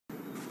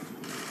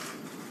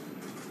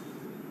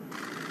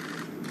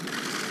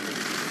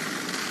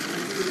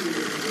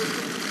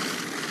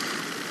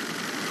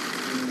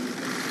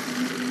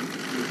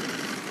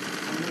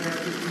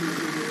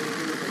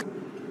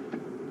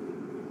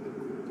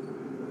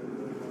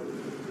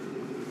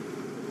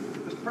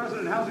Mr.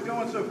 President, how's it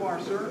going so far,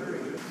 sir?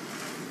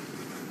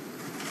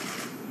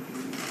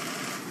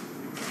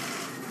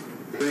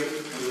 Great.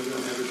 We're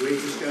going to have a great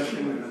discussion,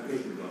 and I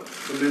think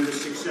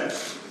tremendous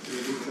success.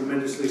 We'll be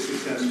tremendously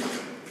successful.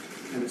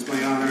 And it's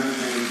my honor, and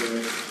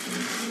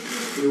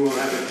we will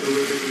have a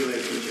terrific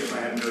relationship,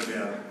 I have no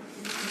doubt.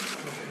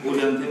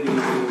 우리한테는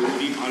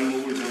우리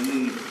발목을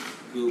잡는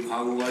그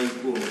과거가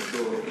있고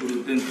또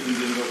그릇된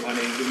전쟁과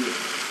관행들이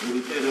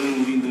우리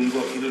때로는 우리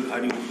눈과 귀를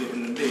가리고도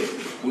했는데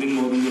우린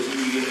모든 것을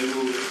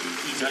이겨내고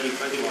이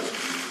자리까지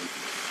왔습니다.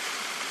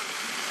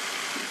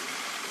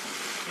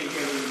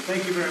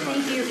 Thank you very much.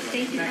 Thank you.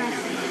 Thank you,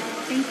 President.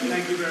 Thank you.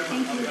 Thank you very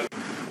much. Thank you.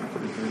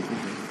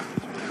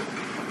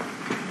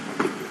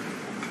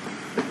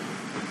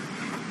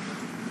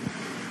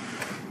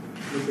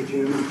 Mr.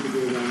 Chairman, it's a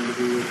great honor to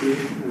be with you,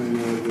 and I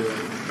know we'll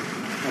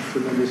have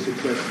tremendous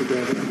success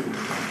together,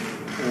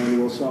 and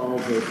we'll solve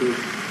a big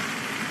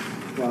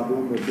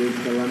problem, a big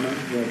dilemma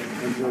that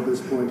until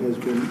this point has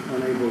been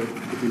unable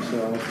to be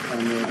solved.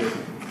 I know that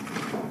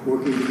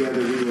working together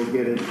we will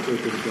get it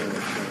taken care of.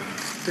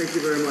 So, thank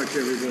you very much,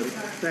 everybody.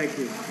 Thank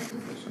you.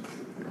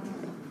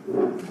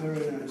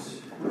 Very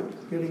nice.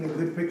 Getting a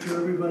good picture,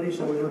 everybody,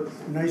 so we look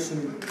nice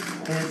and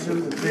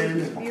handsome and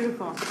thin.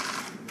 Beautiful.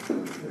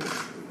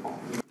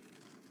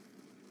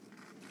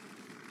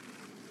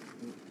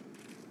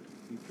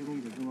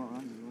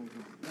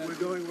 We're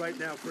going right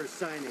now for a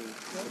signing.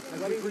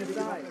 What do you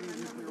sign?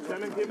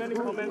 Chairman, do you have any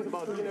comments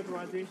about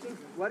denuclearization?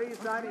 What are you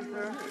signing,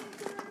 sir?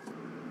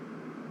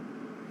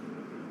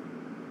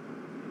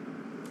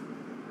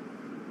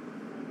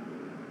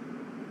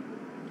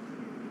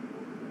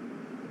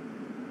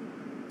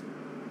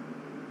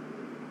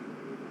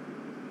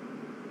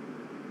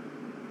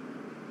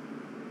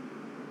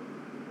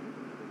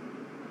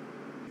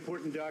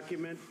 Important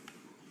document,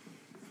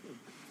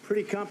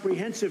 pretty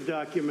comprehensive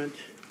document.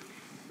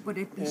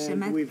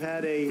 Podepíšeme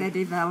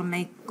tedy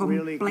velmi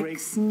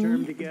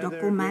komplexní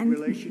dokument.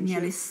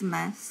 Měli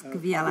jsme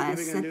skvělé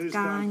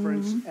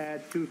setkání.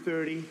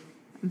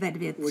 Ve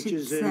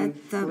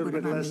 2:30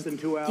 budeme mít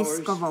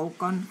tiskovou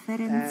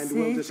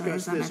konferenci, to je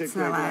za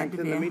necelé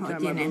 2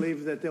 hodiny.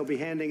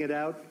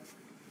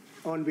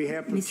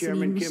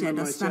 Myslím, že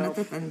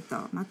dostanete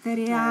tento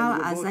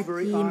materiál a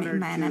zatím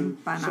jménem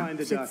pana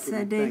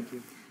předsedy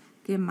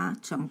Kima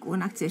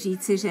Čong-Una chci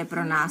říci, že je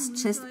pro nás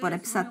čest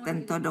podepsat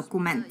tento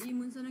dokument.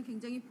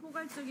 굉장히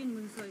포괄적인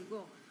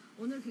문서이고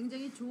오늘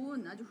굉장히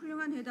좋은 아주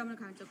훌륭한 회담을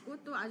가졌고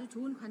또 아주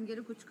좋은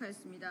관계를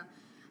구축하였습니다.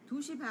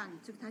 2시 반,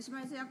 즉 다시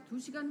말해서 약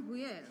 2시간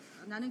후에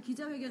나는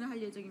기자회견을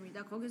할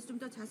예정입니다. 거기서 좀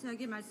더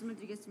자세하게 말씀을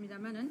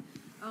드리겠습니다만은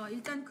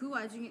일단 그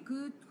와중에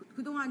그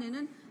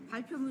동안에는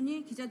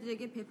발표문이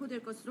기자들에게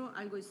배포될 것으로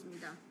알고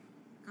있습니다.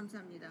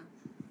 감사합니다.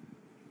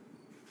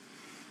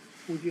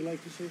 Would you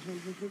like to say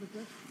something to the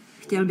press?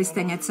 Chtěl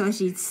byste něco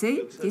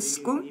říci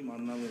tisku?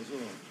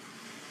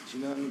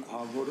 지난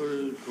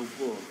과거를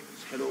덮고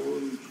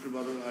새로운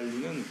출발을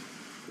알리는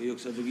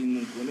역사적인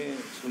문건에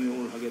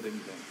서명을 하게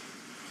됩니다.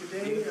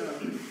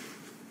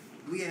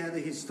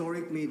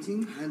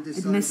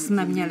 Dnes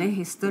jsme měli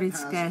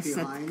historické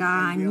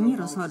setkání,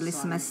 rozhodli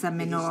jsme se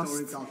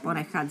minulost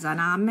ponechat za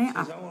námi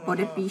a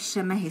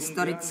podepíšeme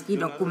historický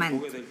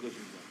dokument.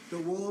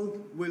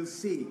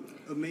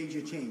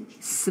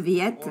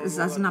 Svět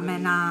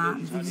zaznamená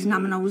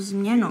významnou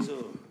změnu.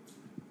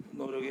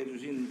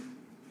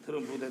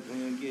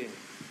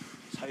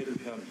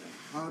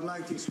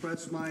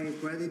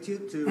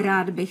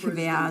 Rád bych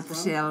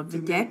vyjádřil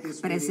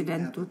vděk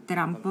prezidentu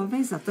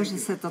Trumpovi za to, že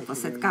se toto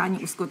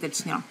setkání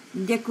uskutečnilo.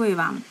 Děkuji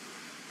vám.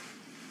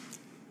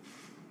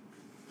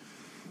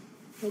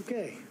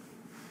 Okay.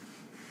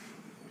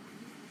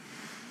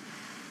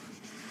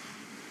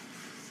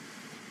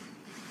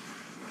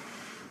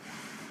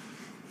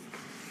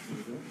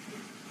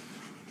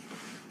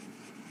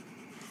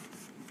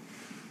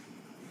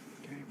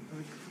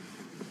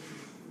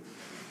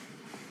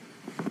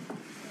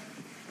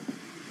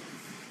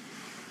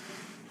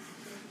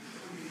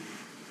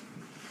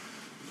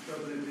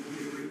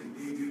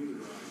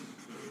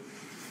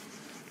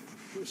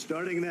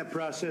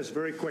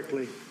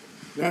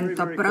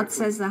 Tento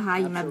proces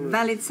zahájíme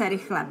velice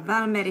rychle,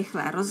 velmi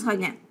rychle,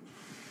 rozhodně.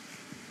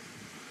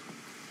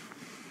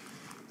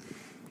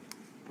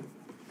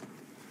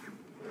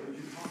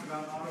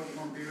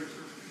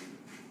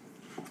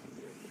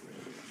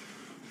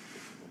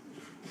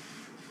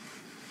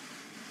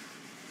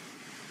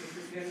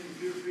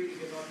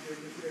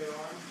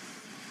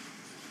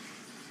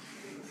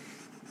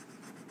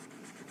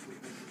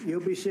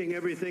 You'll be seeing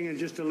everything in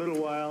just a little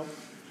while.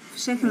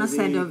 Všechno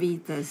se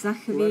dovíte za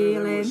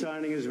chvíli.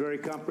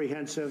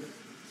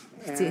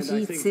 Chci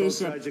říci,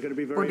 že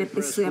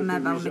podepisujeme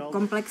velmi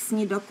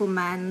komplexní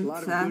dokument.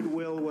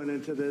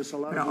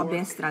 Pro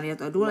obě strany je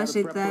to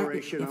důležité,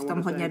 je v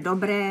tom hodně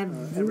dobré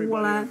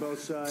vůle,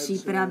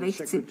 přípravy.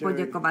 Chci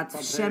poděkovat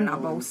všem na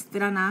obou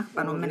stranách,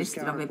 panu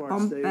ministrovi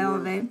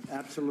Pompeovi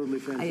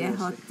a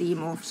jeho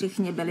týmu.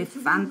 Všichni byli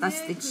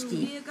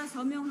fantastičtí.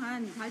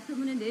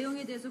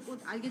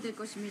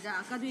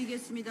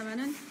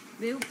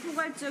 매우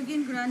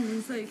포괄적인 그러한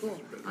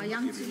문서이고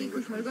양측이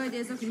그 결과에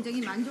대해서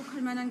굉장히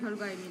만족할 만한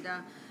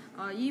결과입니다.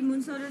 이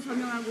문서를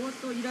서명하고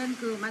또 이런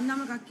그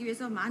만남을 갖기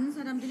위해서 많은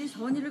사람들이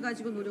선의를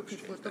가지고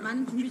노력했고 또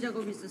많은 준비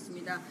작업이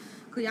있었습니다.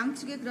 그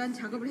양측에 그러한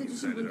작업을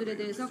해주신 분들에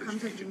대해서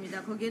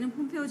감사드립니다. 거기에는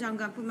폼페오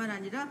장관뿐만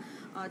아니라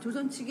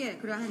조선 측의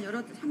그러한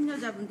여러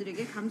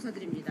참여자분들에게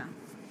감사드립니다.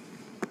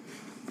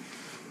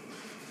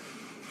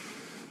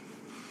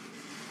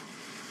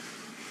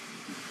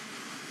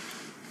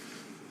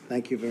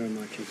 Thank you very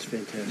much. It's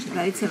fantastic.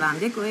 Velice vám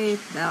děkuji,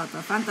 bylo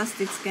to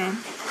fantastické.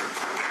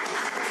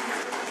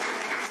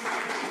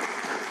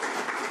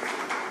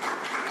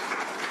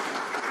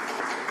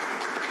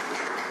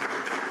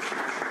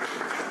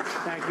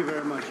 Thank you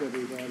very much,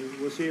 everybody.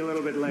 We'll see you a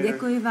little bit later.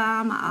 Děkuji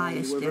vám a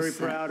ještě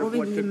se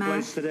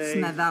uvidíme.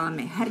 Jsme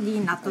velmi hrdí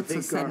na to,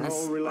 co se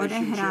dnes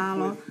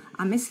odehrálo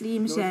a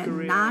myslím, že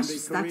náš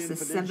vztah se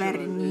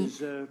Severní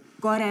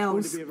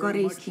Koreou, s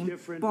korejským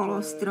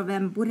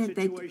poloostrovem bude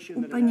teď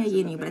úplně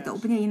jiný. Bude to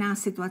úplně jiná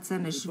situace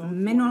než v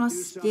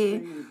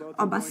minulosti.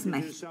 Oba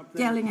jsme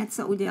chtěli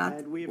něco udělat,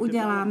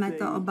 uděláme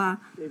to oba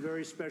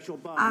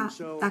a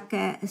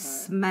také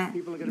jsme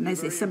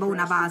mezi sebou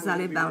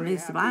navázali velmi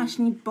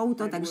zvláštní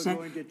pouto, takže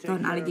to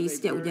na lidi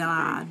jistě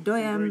udělá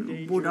dojem,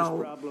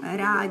 budou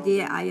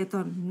rádi a je to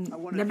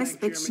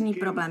nebezpečný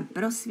problém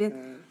pro svět,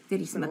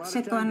 který jsme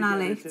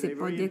překonali. Chci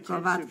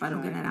poděkovat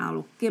panu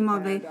generálu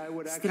Kimovi.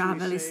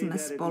 Strávili jsme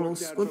spolu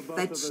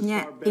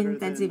skutečně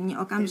intenzivní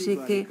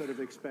okamžiky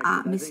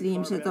a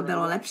myslím, že to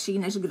bylo lepší,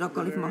 než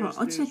kdokoliv mohl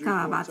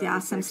očekávat.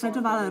 Já jsem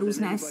sledoval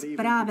různé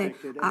zprávy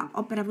a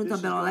opravdu to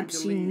bylo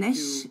lepší,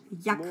 než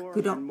jak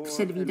kdo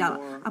předvídal.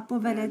 A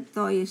povede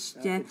to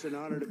ještě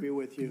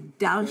k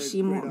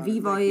dalšímu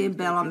vývoji.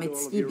 Bylo mi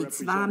ctí být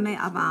s vámi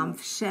a vám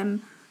všem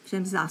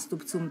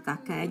zástupcům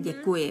také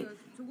děkuji.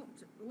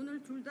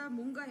 둘 다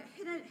뭔가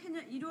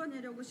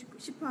이루어내려고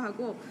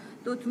싶어하고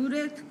또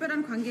둘의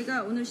특별한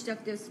관계가 오늘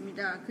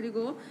시작되었습니다.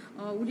 그리고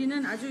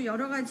우리는 아주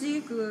여러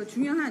가지 그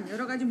중요한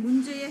여러 가지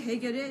문제의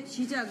해결에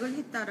시작을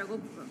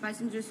했다라고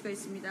말씀드릴 수가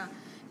있습니다.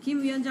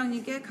 김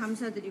위원장님께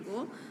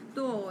감사드리고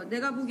또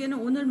내가 보기에는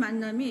오늘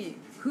만남이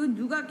그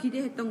누가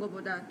기대했던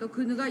것보다 또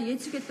그 누가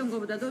예측했던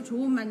것보다도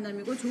좋은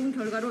만남이고 좋은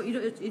결과로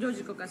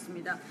이루어질 것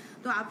같습니다.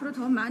 또 앞으로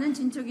더 많은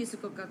진척이 있을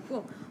것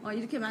같고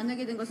이렇게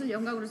만나게 된 것을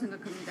영광으로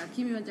생각합니다.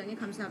 김 위원장님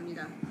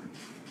감사합니다.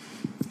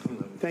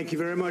 Thank you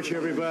very much,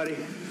 everybody.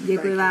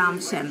 Děkuji vám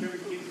všem.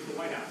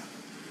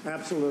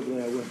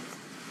 Absolutely, I will.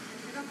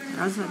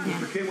 Rozhodně.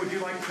 Kim, would you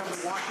like to come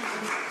to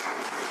Washington?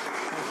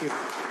 Thank you.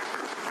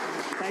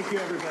 Thank you,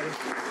 everybody.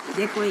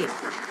 Děkuji.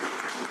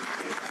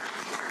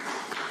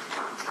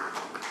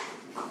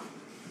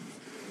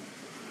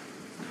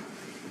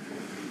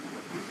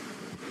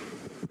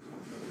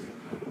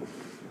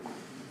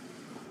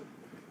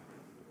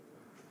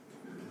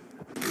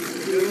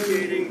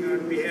 Negotiating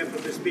on behalf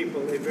of his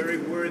people, a very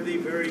worthy,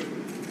 very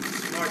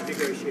smart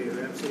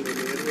negotiator,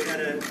 absolutely. And we had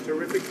a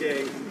terrific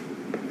day,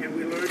 and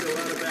we learned a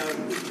lot about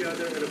each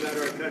other and about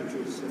our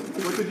countries.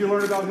 What did you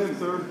learn about him,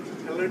 sir?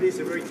 I learned he's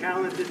a very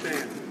talented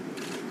man.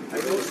 I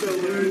also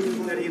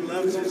learned that he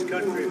loves his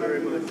country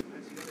very much.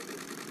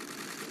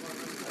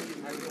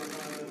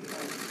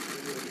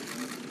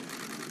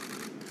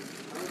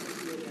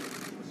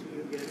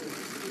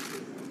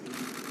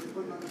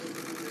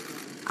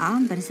 A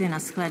brzy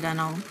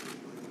nashledanou.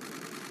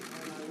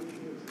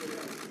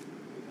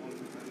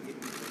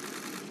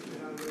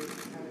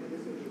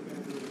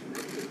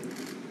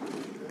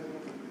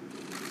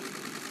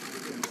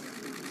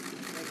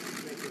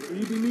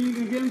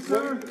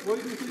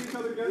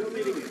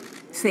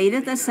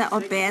 Sejdete se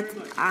opět?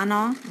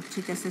 Ano,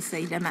 určitě se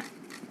sejdeme.